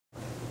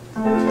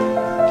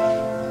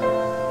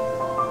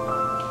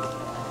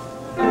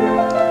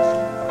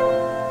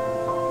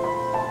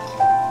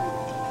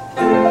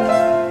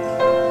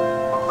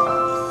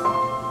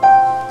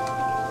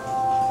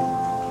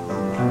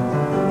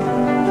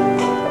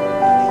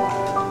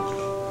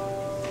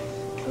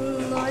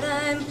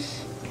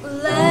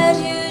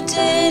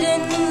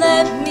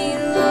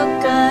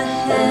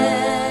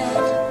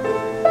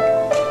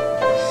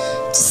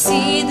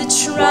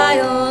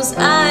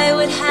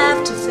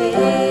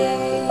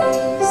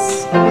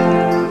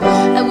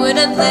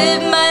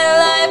lived my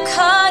life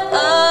caught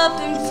up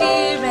in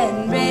fear and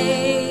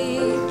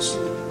rage,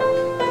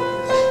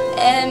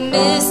 and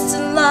missed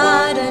a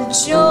lot of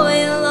joy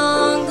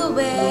along the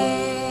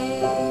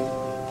way.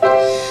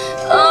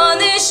 On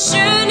this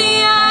journey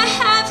I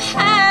have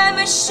had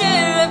my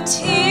share of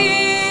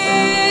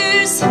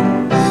tears,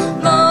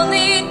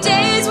 lonely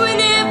days when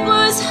it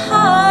was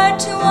hard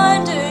to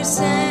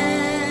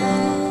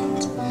understand.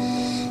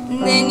 And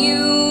then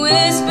you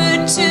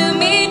whispered to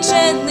me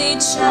gently,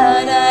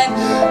 "Child, I'm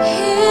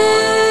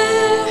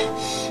here."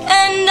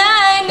 And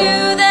I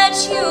knew that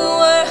you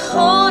were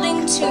holding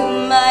to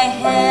my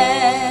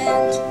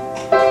hand.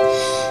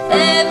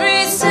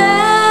 Every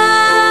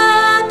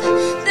step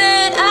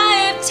that I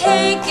have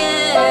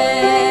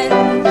taken,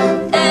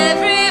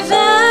 every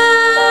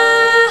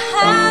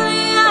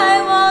valley I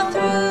walk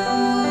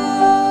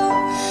through,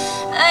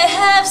 I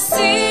have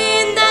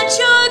seen that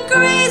your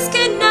grace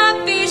cannot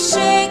be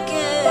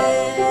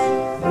shaken.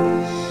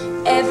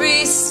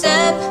 Every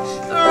step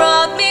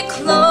brought me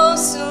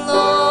closer,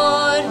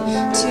 Lord,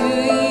 to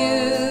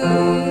you.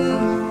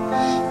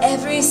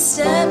 Every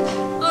step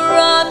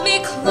brought me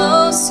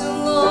closer,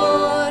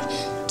 Lord,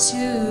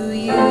 to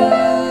you.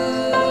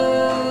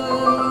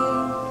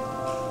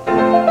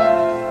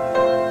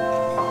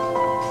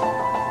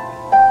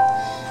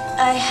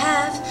 I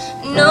have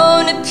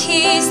known a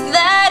peace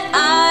that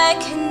I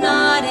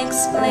cannot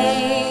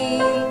explain,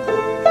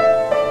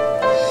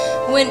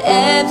 when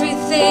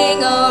everything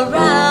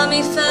around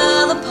me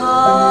fell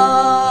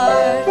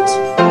apart.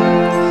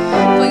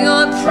 For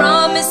your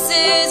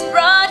promises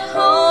brought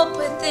hope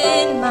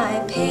within my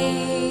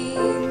pain,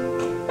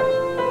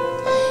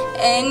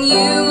 and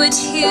you would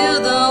heal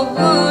the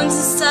wounds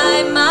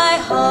inside my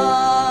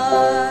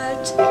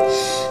heart.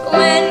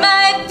 When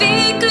my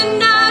feet could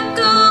not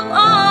go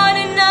on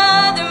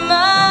another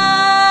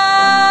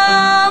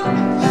mile,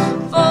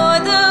 for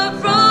the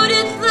road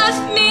had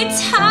left me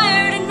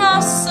tired and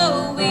also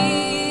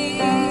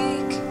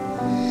weak,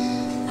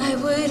 I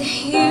would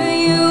hear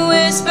you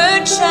whisper,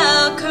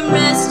 "Child, come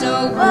rest a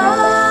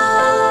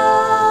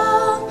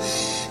while."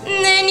 And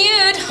then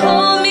you'd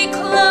hold me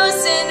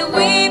close and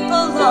weep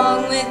along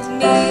with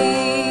me.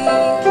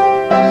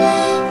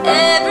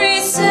 Every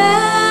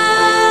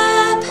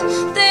step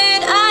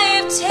that I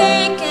have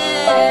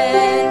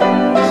taken,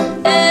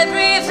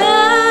 every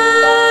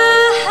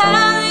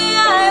valley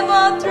I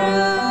walk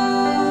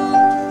through,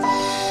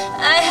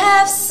 I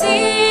have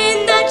seen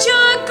that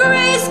your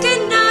grace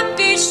cannot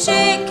be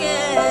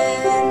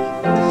shaken.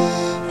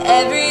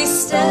 Every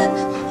step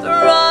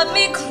brought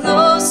me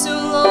closer,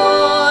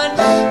 Lord,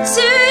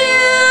 to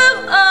you.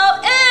 Oh,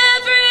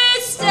 every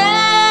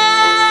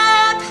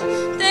step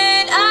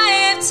that I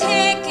have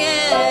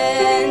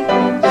taken,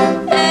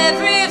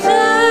 every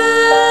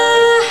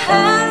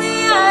valley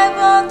I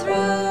walk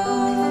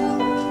through,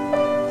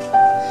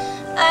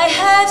 I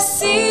have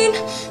seen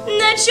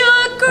that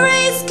your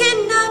grace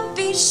cannot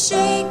be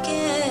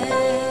shaken.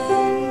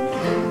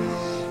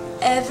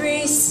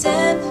 Every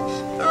step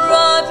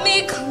brought me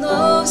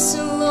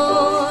closer,